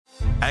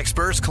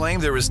Experts claim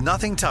there is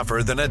nothing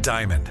tougher than a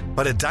diamond.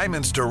 But at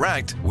Diamonds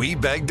Direct, we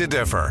beg to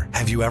differ.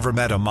 Have you ever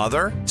met a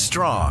mother?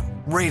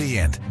 Strong,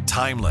 radiant,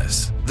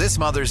 timeless. This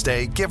Mother's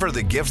Day, give her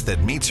the gift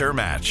that meets her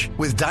match.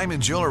 With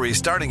diamond jewelry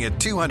starting at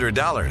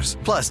 $200.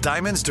 Plus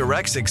Diamonds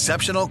Direct's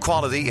exceptional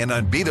quality and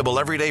unbeatable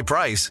everyday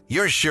price,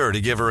 you're sure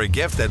to give her a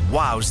gift that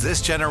wows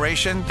this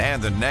generation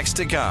and the next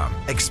to come.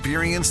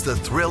 Experience the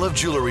thrill of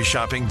jewelry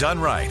shopping done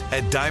right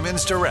at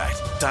Diamonds Direct.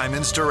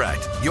 Diamonds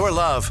Direct. Your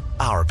love,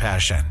 our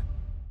passion.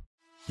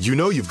 You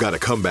know you've got a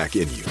comeback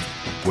in you.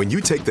 When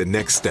you take the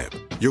next step,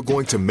 you're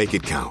going to make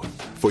it count.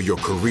 For your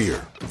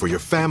career, for your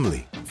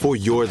family, for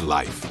your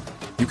life.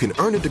 You can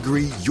earn a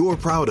degree you're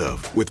proud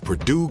of with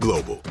Purdue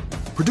Global.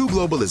 Purdue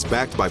Global is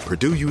backed by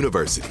Purdue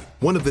University,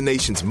 one of the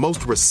nation's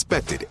most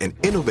respected and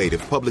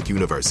innovative public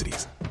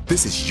universities.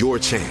 This is your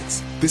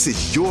chance. This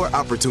is your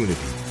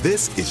opportunity.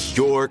 This is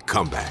your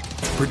comeback.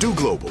 Purdue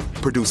Global,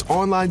 Purdue's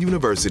online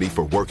university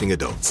for working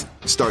adults.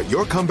 Start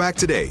your comeback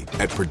today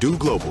at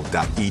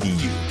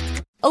purdueglobal.edu.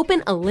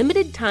 Open a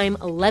limited-time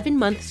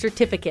 11-month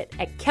certificate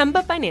at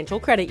Kemba Financial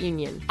Credit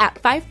Union. At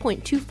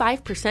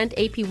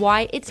 5.25%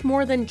 APY, it's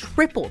more than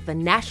triple the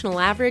national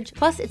average,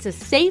 plus it's a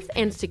safe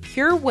and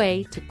secure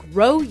way to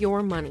grow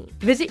your money.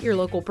 Visit your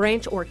local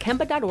branch or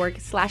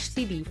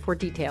kemba.org/CD for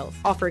details.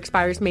 Offer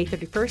expires May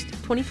 31st,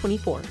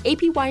 2024.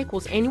 APY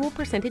equals annual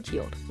percentage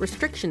yield.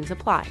 Restrictions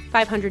apply.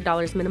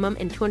 $500 minimum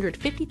and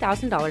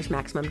 $250,000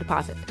 maximum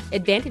deposit.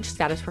 Advantage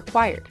status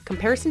required.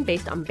 Comparison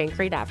based on bank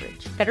rate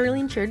average. Federally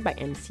insured by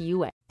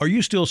NCUA. Are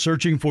you still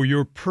searching for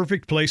your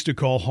perfect place to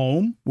call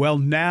home? Well,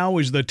 now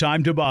is the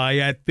time to buy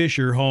at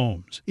Fisher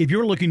Homes. If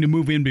you're looking to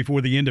move in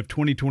before the end of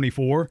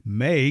 2024,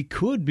 May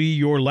could be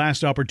your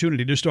last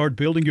opportunity to start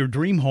building your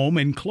dream home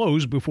and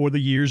close before the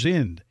year's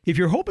end. If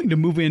you're hoping to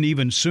move in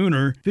even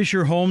sooner,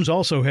 Fisher Homes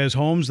also has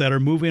homes that are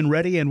move-in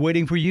ready and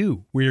waiting for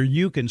you, where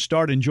you can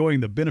start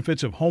enjoying the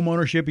benefits of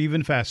homeownership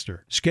even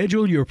faster.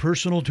 Schedule your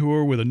personal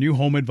tour with a new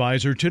home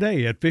advisor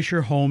today at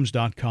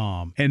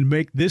FisherHomes.com and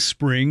make this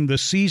spring the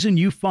season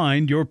you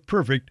find your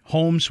perfect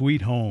home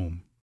sweet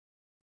home.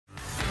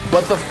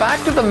 But the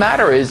fact of the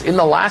matter is, in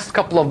the last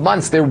couple of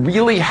months, there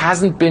really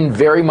hasn't been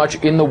very much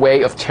in the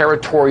way of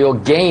territorial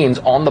gains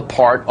on the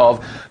part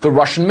of the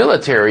Russian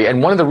military.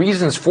 And one of the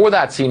reasons for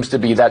that seems to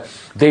be that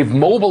they've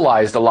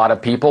mobilized a lot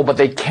of people, but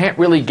they can't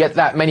really get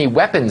that many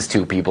weapons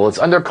to people. It's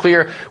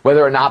unclear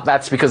whether or not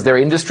that's because their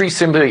industry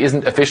simply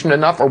isn't efficient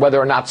enough, or whether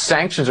or not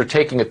sanctions are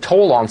taking a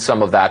toll on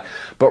some of that.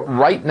 But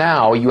right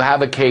now, you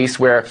have a case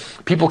where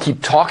people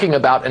keep talking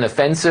about an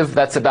offensive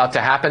that's about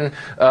to happen,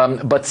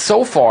 but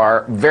so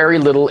far, very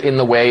little in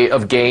the way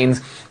of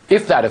gains,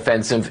 if that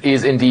offensive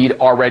is indeed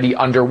already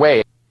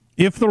underway.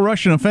 If the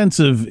Russian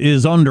offensive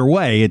is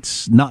underway,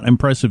 it's not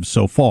impressive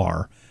so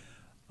far.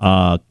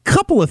 A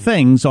couple of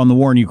things on the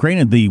war in Ukraine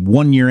and the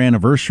one-year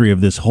anniversary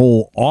of this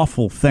whole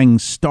awful thing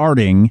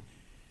starting.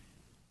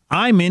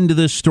 I'm into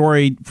this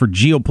story for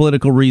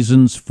geopolitical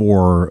reasons,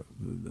 for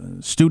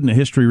student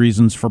history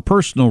reasons, for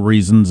personal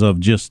reasons of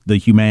just the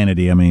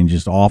humanity. I mean,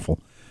 just awful.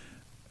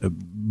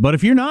 But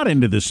if you're not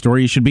into this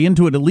story, you should be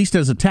into it at least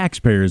as a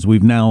taxpayer, as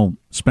we've now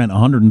spent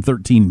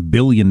 $113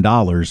 billion,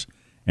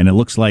 and it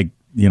looks like,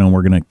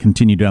 we're going to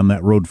continue down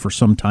that road for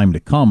some time to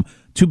come.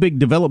 Two big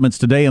developments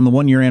today on the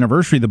one-year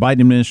anniversary. The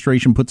Biden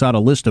administration puts out a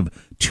list of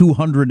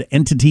 200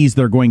 entities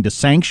they're going to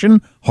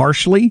sanction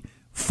harshly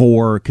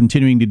for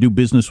continuing to do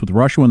business with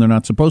Russia when they're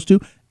not supposed to.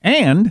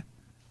 And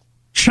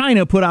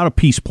China put out a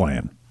peace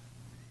plan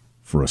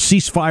for a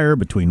ceasefire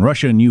between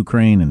Russia and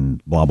Ukraine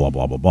and blah, blah,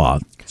 blah, blah, blah.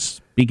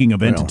 Speaking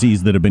of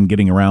entities that have been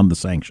getting around the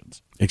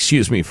sanctions.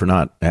 Excuse me for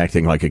not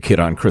acting like a kid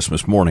on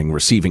Christmas morning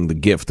receiving the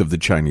gift of the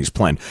Chinese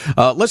plan.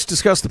 Let's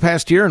discuss the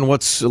past year and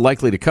what's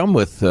likely to come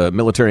with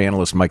military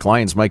analyst Mike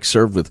Lyons. Mike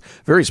served with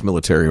various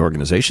military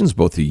organizations,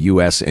 both the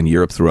U.S. and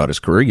Europe, throughout his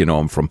career. You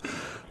know him from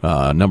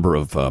a number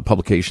of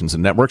publications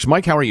and networks.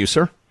 Mike, how are you,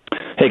 sir?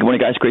 Hey, good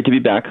morning, guys. Great to be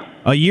back.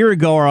 A year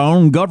ago, our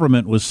own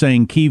government was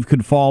saying Kyiv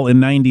could fall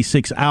in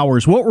 96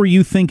 hours. What were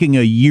you thinking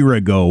a year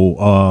ago?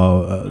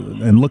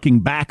 And looking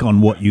back on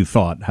what you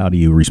thought, how do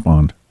you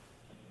respond?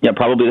 Yeah,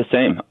 probably the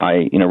same.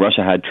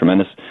 Russia had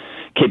tremendous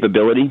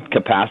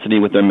capacity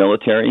with their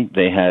military.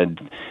 They had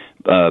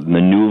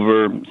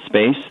maneuver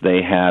space.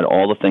 They had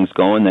all the things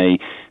going. They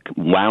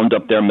wound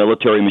up their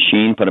military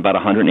machine, put about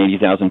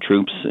 180,000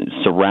 troops,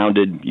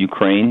 surrounded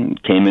Ukraine,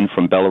 came in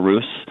from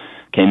Belarus,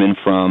 came in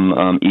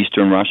from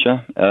eastern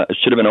Russia. It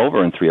should have been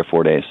over in 3 or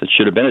 4 days. It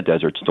should have been a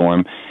desert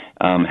storm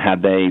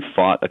had they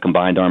fought a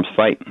combined arms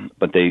fight.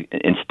 But they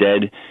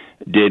instead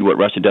did what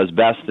Russia does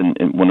best,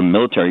 and when a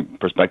military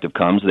perspective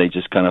comes, they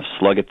just kind of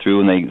slug it through,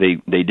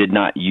 and they did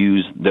not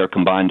use their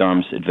combined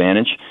arms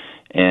advantage.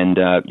 And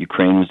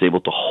Ukraine was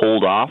able to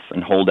hold off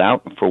and hold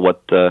out for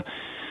what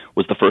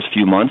was the first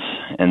few months,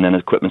 and then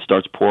equipment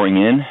starts pouring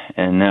in,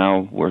 and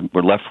now we're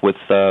left with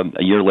a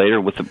year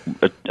later with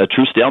a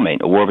true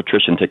stalemate, a war of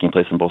attrition taking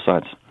place on both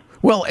sides.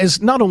 Well,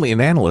 as not only an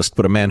analyst,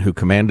 but a man who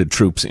commanded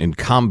troops in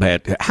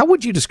combat, how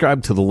would you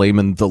describe to the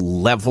layman the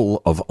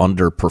level of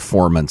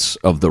underperformance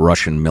of the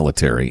Russian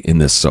military in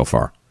this so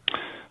far?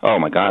 Oh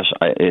my gosh,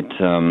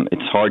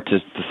 it's hard to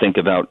think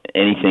about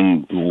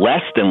anything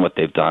less than what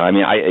they've done. I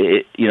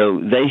mean,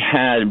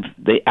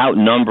 they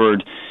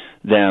outnumbered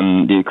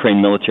them, the Ukraine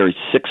military,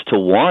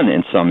 6-1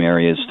 in some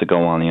areas to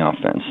go on the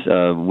offense,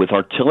 with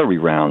artillery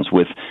rounds,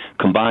 with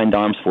combined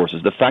arms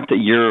forces. The fact that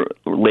a year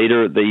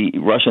later the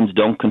Russians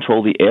don't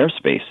control the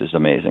airspace is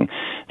amazing.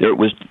 There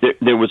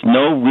was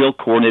no real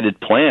coordinated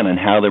plan on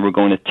how they were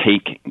going to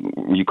take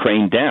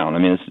Ukraine down. I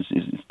mean,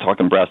 it's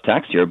talking brass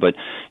tacks here, but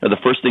the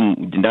first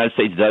thing the United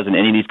States does in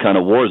any of these kind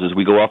of wars is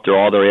we go after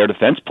all their air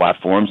defense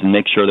platforms and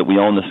make sure that we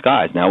own the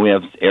skies. Now we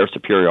have air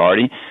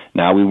superiority.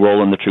 Now we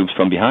roll in the troops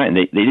from behind.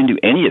 They didn't do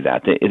any of that.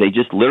 They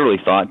just literally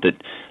thought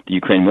that the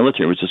Ukraine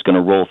military was just going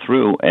to roll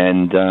through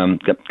and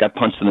got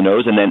punched in the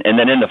nose. And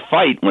then in the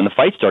fight, when the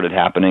fight started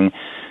happening,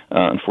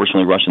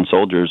 unfortunately, Russian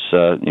soldiers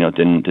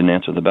didn't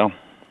answer the bell.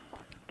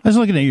 I was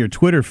looking at your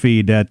Twitter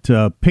feed.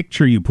 That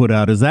picture you put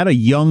out, is that a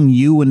young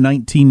you in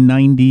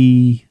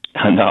 1990?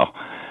 No,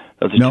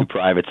 those are two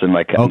privates in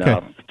my company.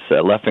 Okay. No,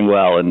 it's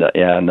Leffingwell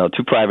and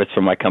two privates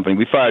from my company.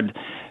 We fired.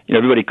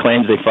 Everybody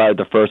claims they fired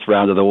the first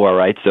round of the war,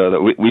 right? So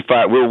we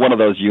fired. We were one of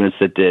those units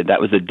that did. That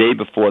was the day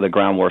before the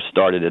ground war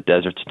started at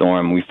Desert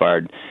Storm. We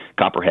fired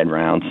Copperhead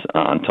rounds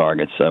on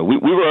targets. So we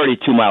were already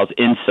 2 miles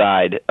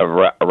inside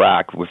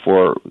Iraq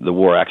before the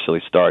war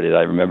actually started.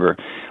 I remember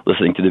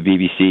listening to the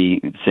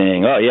BBC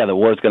saying, "Oh yeah, the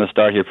war's going to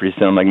start here pretty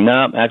soon." I'm like,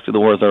 "No, actually, the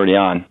war's already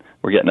on.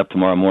 We're getting up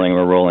tomorrow morning.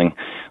 We're rolling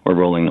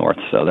north."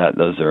 So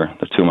those are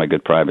the two of my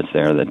good privates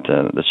there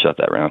that shut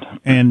that round.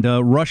 And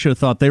Russia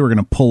thought they were going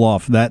to pull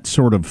off that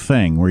sort of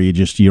thing where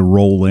you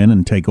roll in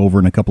and take over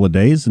in a couple of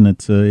days, and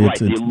it's the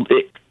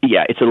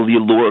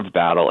allure of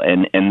battle,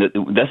 and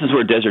this is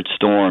where Desert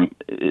Storm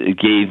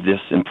gave this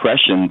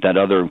impression that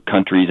other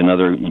countries and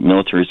other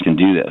militaries can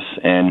do this.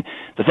 And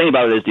the thing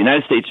about it is the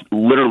United States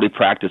literally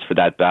practiced for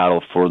that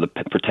battle for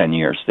 10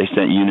 years. They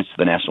sent units to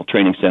the National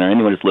Training Center.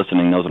 Anyone who's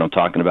listening knows what I'm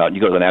talking about.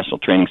 You go to the National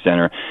Training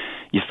Center,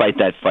 you fight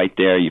that fight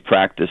there, you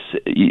practice.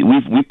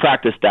 We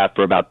practiced that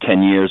for about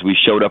 10 years. We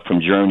showed up from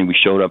Germany. We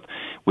showed up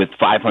with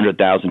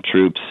 500,000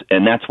 troops,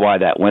 and that's why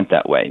that went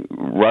that way.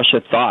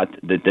 Russia thought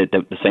that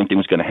the same thing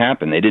was going to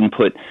happen. They didn't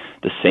put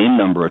the same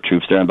number of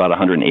troops there, about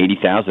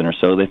 180,000 or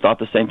so. They thought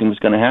the same thing was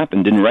going to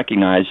happen, didn't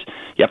recognize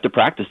you have to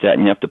practice that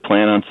and you have to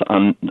plan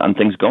on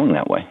things going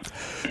that way.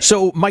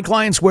 So, Mike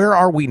Lyons, where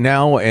are we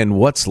now, and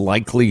what's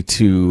likely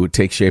to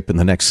take shape in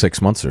the next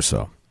 6 months or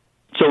so?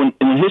 So when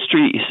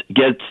history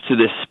gets to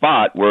this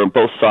spot where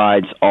both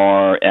sides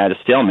are at a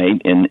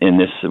stalemate in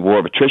this war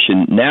of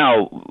attrition,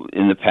 now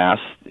in the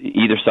past,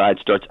 either side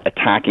starts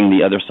attacking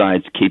the other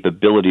side's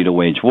capability to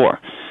wage war.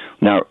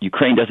 Now,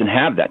 Ukraine doesn't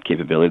have that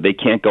capability. They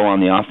can't go on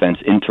the offense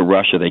into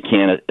Russia. They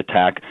can't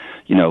attack,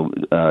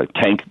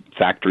 tank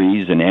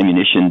factories and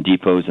ammunition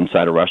depots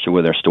inside of Russia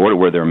where they're stored or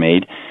where they're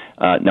made.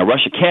 Now,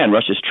 Russia can.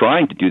 Russia's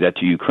trying to do that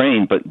to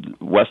Ukraine, but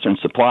Western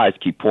supplies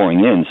keep pouring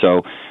in.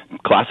 So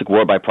classic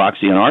war by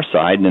proxy on our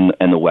side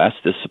and the West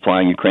is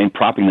supplying Ukraine,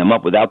 propping them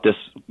up. Without this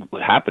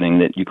happening,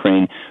 that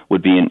Ukraine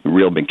would be in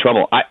real big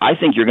trouble. I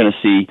think you're going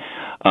to see,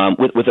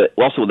 with a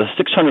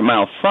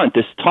 600-mile front,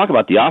 this talk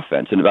about the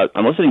offense. And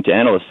I'm listening to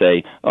analysts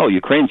say, oh,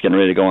 Ukraine's getting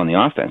ready to go on the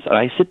offense. And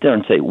I sit there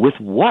and say, with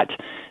what?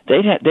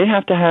 They'd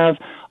have to have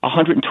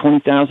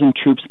 120,000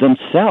 troops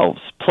themselves,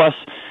 plus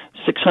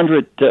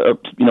 600,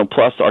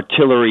 plus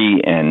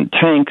artillery and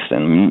tanks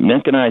and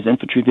mechanized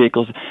infantry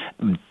vehicles,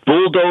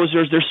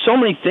 bulldozers. There's so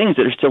many things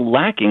that are still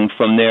lacking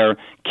from their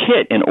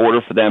kit in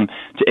order for them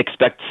to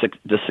expect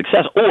the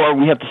success. Or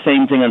we have the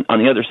same thing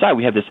on the other side.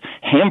 We have this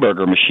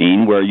hamburger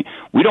machine where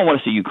we don't want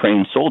to see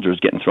Ukrainian soldiers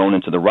getting thrown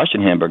into the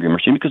Russian hamburger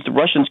machine because the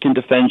Russians can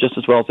defend just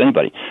as well as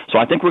anybody. So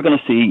I think we're going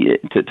to see,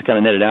 to kind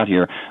of net it out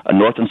here,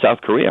 North and South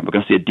Korea. We're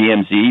going to see a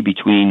DMZ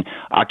between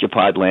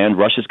occupied land.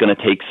 Russia's going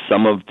to take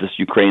some of this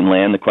Ukraine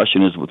land. The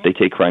question is, would they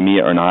take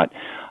Crimea or not?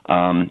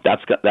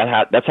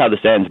 That's how this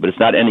ends, but it's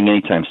not ending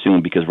anytime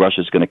soon because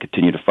Russia's going to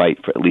continue to fight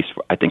for at least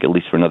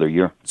for another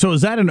year. So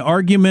is that an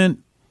argument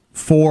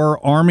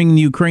for arming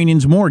the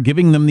Ukrainians more,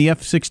 giving them the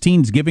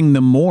F-16s, giving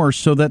them more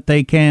so that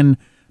they can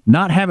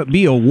not have it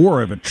be a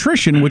war of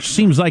attrition, which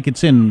seems like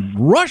it's in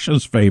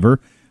Russia's favor,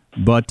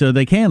 but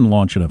they can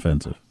launch an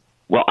offensive?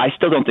 Well, I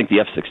still don't think the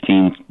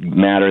F-16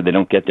 matter. They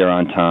don't get there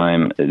on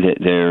time.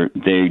 They're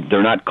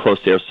not close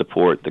air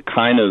support. The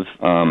kind of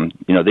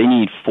they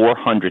need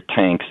 400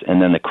 tanks and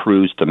then the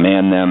crews to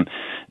man them.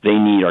 They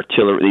need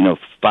artillery,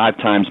 5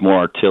 times more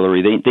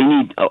artillery. They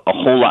need a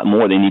whole lot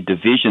more. They need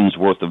divisions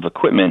worth of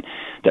equipment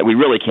that we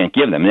really can't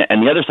give them.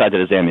 And the other side, that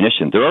is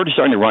ammunition. They're already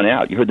starting to run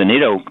out. You heard the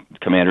NATO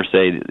commander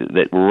say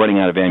that we're running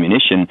out of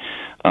ammunition,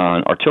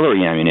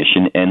 artillery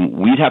ammunition, and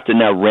we'd have to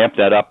now ramp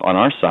that up on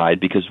our side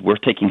because we're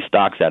taking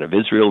stocks out of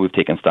Israel. We've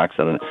taken stocks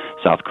out of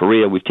South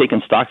Korea. We've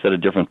taken stocks out of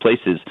different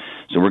places.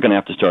 So we're going to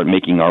have to start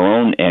making our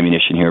own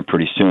ammunition here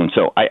pretty soon.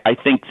 So I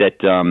think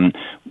that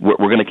we're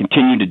going to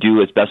continue to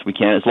do as best we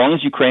can. As long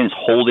as Ukraine is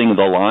holding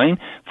the line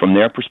from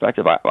their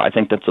perspective, I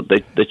think that's what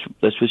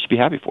we should be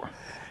happy for.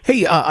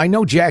 Hey, I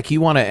know, Jack,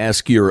 you want to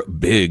ask your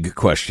big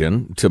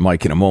question to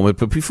Mike in a moment,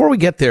 but before we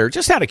get there,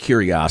 just out of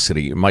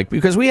curiosity, Mike,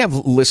 because we have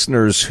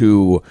listeners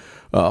who,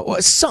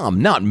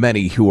 some, not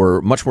many, who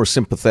are much more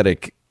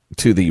sympathetic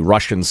to the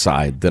Russian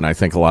side than I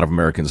think a lot of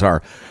Americans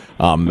are,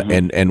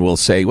 and will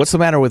say, what's the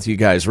matter with you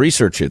guys?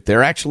 Research it.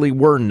 There actually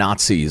were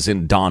Nazis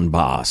in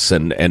Donbass,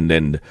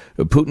 and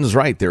Putin's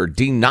right. They're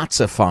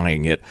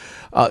denazifying it.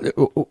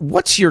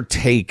 What's your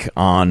take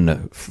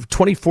on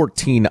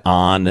 2014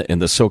 on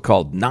and the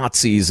so-called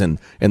Nazis and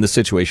the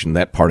situation in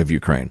that part of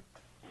Ukraine?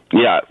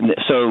 Yeah,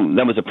 so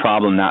that was a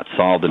problem not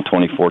solved in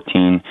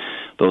 2014.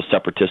 Those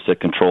separatists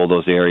that control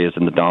those areas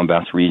in the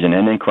Donbass region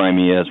and in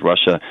Crimea as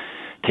Russia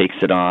takes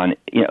it on.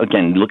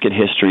 Again, look at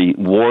history.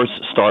 Wars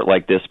start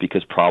like this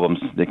because problems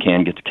that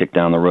can get kicked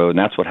down the road, and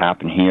that's what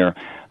happened here.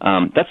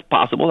 That's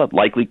possible. That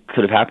likely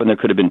could have happened. There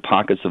could have been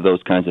pockets of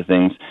those kinds of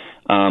things.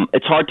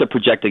 It's hard to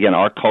project, again,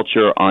 our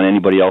culture on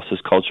anybody else's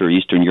culture,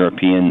 Eastern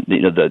European,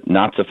 the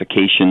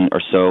Nazification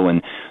or so,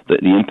 and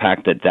the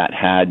impact that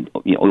had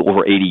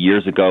over 80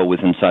 years ago with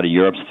inside of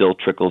Europe still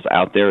trickles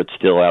out there. It's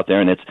still out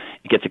there, and it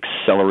gets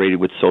accelerated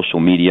with social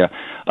media.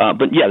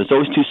 But yeah, there's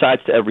always two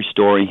sides to every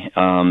story,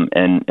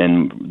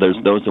 and there's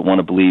those that want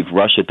to believe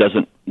Russia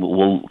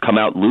will come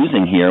out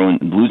losing here,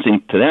 and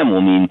losing to them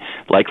will mean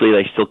likely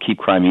they still keep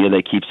Crimea,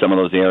 they keep some of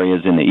those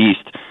areas in the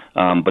east.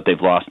 But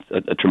they've lost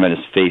a tremendous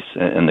face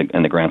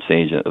in the grand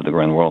stage of the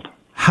grand world.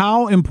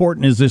 How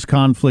important is this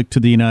conflict to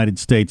the United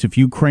States? If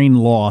Ukraine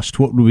lost,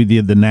 what would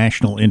be the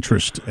national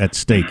interest at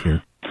stake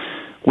here?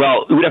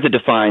 Well, we'd have to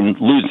define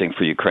losing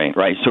for Ukraine,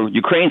 right? So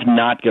Ukraine's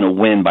not going to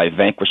win by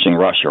vanquishing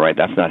Russia, right?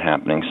 That's not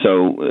happening.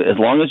 So as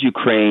long as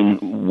Ukraine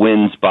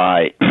wins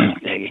by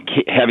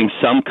having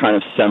some kind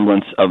of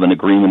semblance of an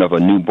agreement of a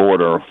new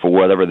border for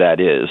whatever that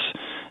is,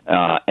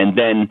 and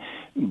then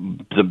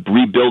the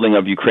rebuilding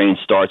of Ukraine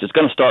starts. It's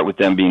going to start with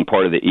them being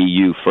part of the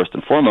EU first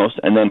and foremost,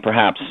 and then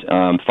perhaps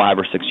 5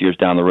 or 6 years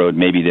down the road,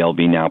 maybe they'll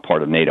be now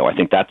part of NATO. I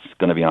think that's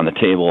going to be on the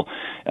table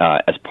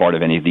as part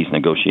of any of these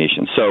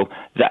negotiations. So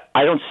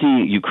I don't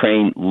see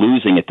Ukraine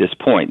losing at this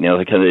point.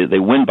 Because they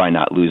win by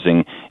not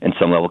losing in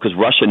some level, because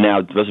Russia now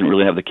doesn't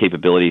really have the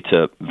capability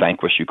to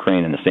vanquish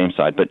Ukraine in the same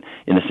side. But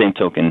in the same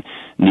token,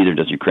 neither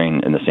does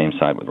Ukraine in the same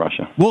side with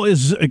Russia. Well,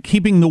 is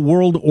keeping the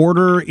world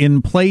order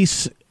in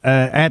place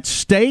at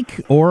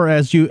stake, or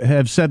as you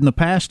have said in the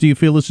past, do you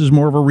feel this is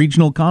more of a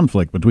regional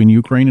conflict between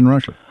Ukraine and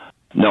Russia?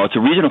 No, it's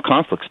a regional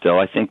conflict still.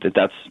 I think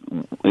that's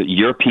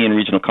European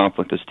regional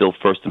conflict is still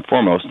first and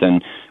foremost,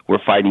 and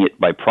we're fighting it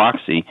by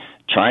proxy.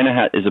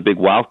 China is a big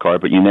wild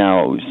card, but you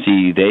now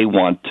see they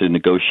want to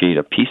negotiate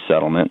a peace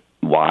settlement.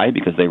 Why?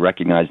 Because they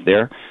recognize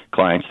their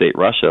client state,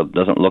 Russia,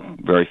 doesn't look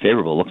very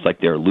favorable. It looks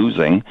like they're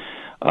losing.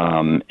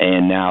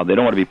 And now they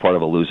don't want to be part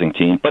of a losing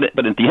team. But at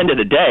the end of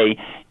the day,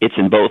 it's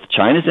in both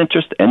China's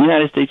interest and the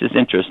United States'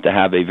 interest to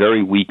have a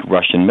very weak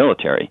Russian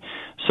military.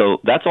 So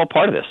that's all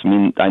part of this. I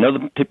mean, I know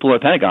the people at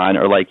the Pentagon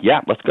are like,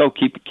 yeah, let's go,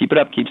 keep it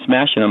up, keep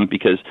smashing them,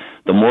 because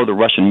the more the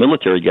Russian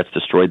military gets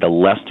destroyed, the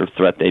less their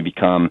threat they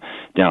become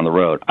down the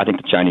road. I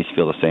think the Chinese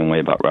feel the same way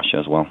about Russia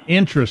as well.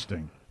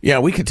 Interesting. Yeah,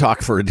 we could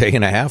talk for a day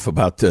and a half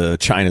about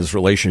China's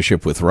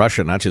relationship with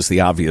Russia, not just the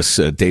obvious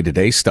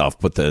day-to-day stuff,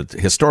 but the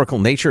historical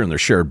nature and their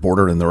shared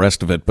border and the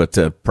rest of it. But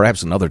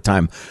perhaps another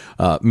time.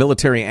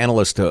 Military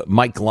analyst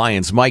Mike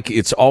Lyons. Mike,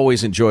 it's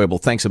always enjoyable.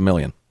 Thanks a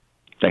million.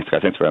 Thanks,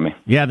 guys. Thanks for having me.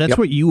 Yeah, that's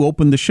what you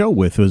opened the show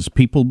with, was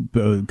people,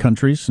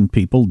 countries and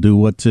people do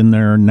what's in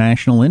their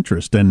national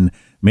interest. And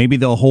maybe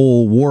the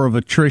whole war of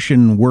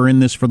attrition, we're in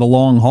this for the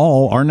long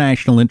haul. Our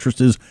national interest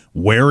is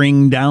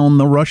wearing down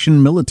the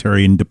Russian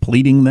military and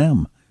depleting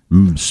them,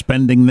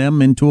 spending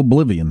them into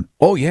oblivion.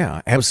 Oh,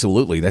 yeah,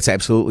 absolutely. That's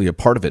absolutely a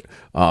part of it.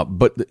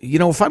 But,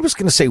 if I was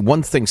going to say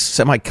one thing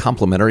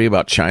semi-complimentary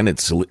about China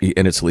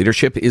and its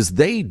leadership is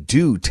they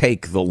do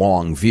take the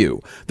long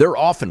view. They're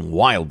often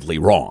wildly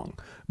wrong,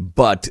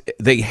 but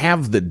they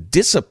have the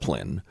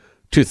discipline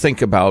to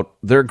think about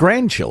their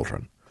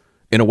grandchildren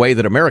in a way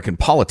that American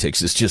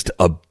politics is just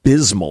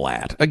abysmal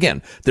at.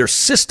 Again, their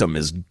system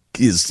is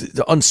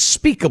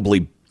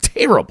unspeakably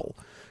terrible,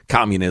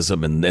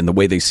 communism and the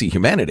way they see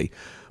humanity.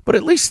 But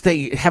at least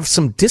they have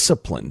some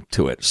discipline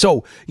to it.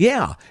 So,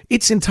 yeah,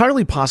 it's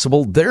entirely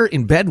possible they're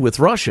in bed with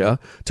Russia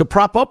to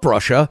prop up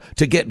Russia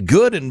to get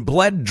good and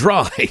bled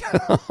dry.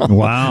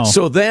 Wow.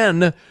 So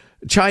then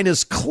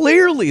China's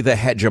clearly the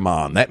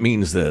hegemon. That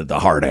means the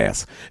hard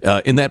ass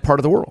in that part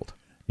of the world.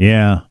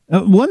 Yeah.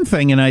 One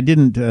thing, and I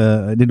didn't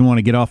want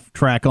to get off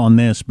track on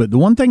this, but the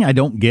one thing I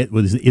don't get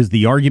is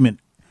the argument,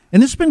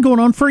 and this has been going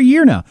on for a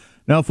year now.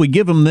 Now, if we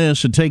give them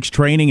this, it takes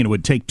training, and it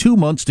would take 2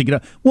 months to get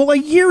out. Well, a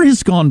year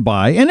has gone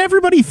by, and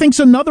everybody thinks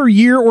another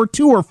year or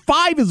 2 or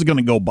 5 is going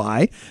to go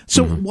by.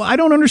 So I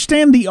don't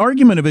understand the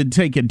argument of it'd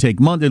take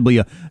months. It'd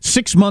be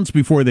 6 months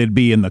before they'd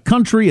be in the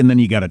country, and then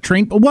you got to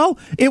train. Well,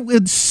 it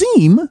would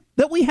seem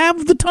that we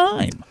have the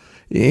time.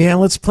 Yeah,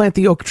 let's plant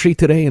the oak tree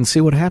today and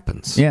see what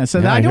happens. Yeah, so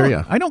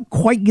yeah, I don't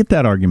quite get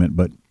that argument,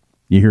 but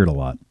you hear it a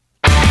lot.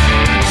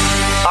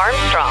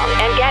 Armstrong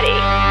and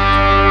Getty.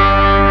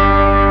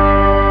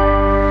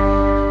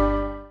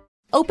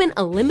 Open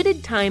a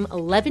limited-time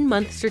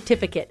 11-month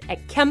certificate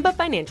at Kemba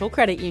Financial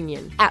Credit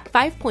Union. At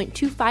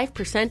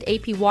 5.25%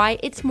 APY,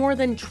 it's more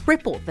than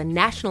triple the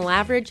national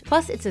average,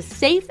 plus it's a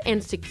safe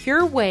and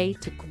secure way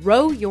to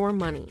grow your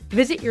money.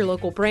 Visit your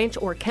local branch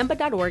or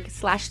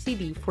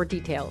kemba.org/CD for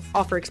details.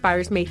 Offer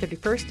expires May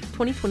 31st,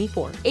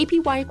 2024.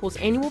 APY equals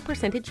annual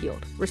percentage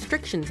yield.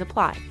 Restrictions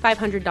apply.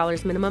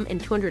 $500 minimum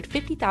and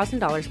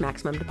 $250,000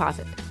 maximum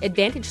deposit.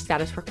 Advantage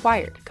status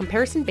required.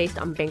 Comparison based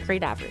on bank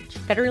rate average.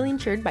 Federally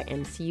insured by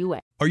NCUA.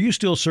 Are you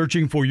still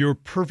searching for your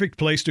perfect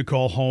place to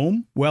call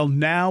home? Well,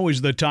 now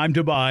is the time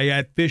to buy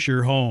at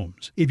Fisher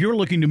Homes. If you're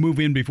looking to move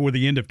in before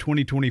the end of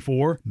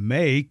 2024,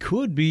 May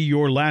could be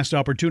your last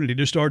opportunity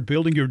to start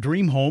building your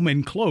dream home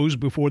and close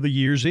before the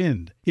year's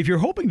end. If you're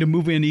hoping to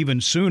move in even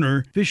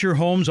sooner, Fisher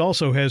Homes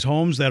also has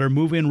homes that are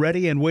move-in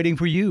ready and waiting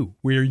for you,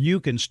 where you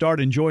can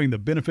start enjoying the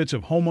benefits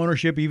of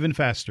homeownership even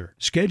faster.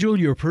 Schedule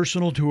your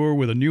personal tour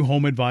with a new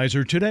home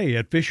advisor today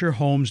at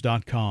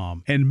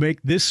FisherHomes.com and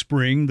make this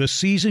spring the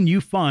season you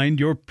find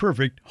your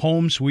perfect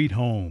home sweet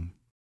home.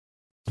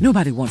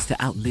 Nobody wants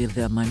to outlive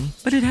their money,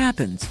 but it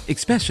happens,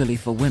 especially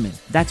for women.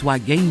 That's why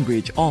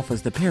Gainbridge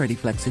offers the Parity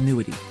Flex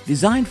annuity,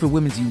 designed for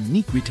women's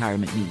unique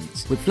retirement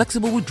needs, with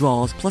flexible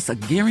withdrawals plus a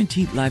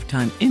guaranteed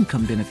lifetime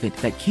income benefit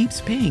that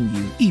keeps paying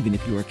you even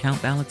if your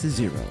account balance is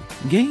zero.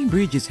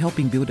 Gainbridge is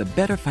helping build a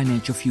better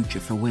financial future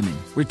for women.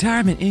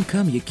 Retirement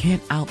income you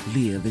can't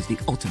outlive is the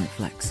ultimate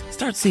flex.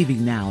 Start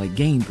saving now at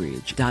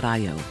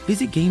Gainbridge.io.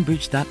 Visit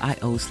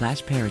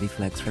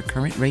Gainbridge.io/ParityFlex for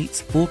current rates,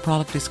 full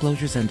product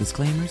disclosures and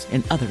disclaimers,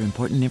 and other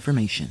important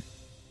information.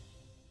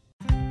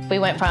 We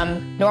went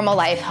from normal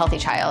life, healthy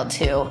child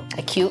to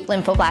acute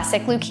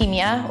lymphoblastic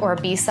leukemia, or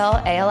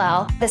B-cell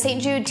ALL. The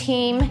St. Jude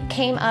team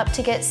came up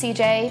to get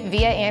CJ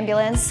via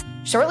ambulance.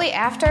 Shortly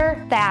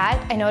after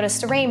that, I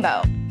noticed a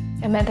rainbow.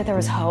 It meant that there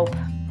was hope.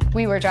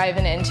 We were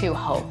driving into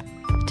hope.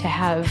 To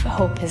have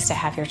hope is to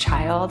have your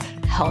child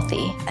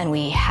healthy, and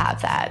we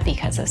have that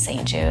because of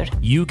St. Jude.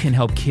 You can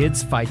help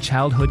kids fight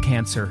childhood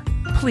cancer.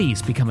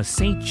 Please become a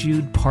St.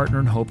 Jude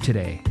Partner in Hope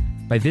today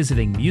by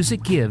visiting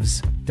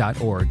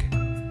musicgives.org.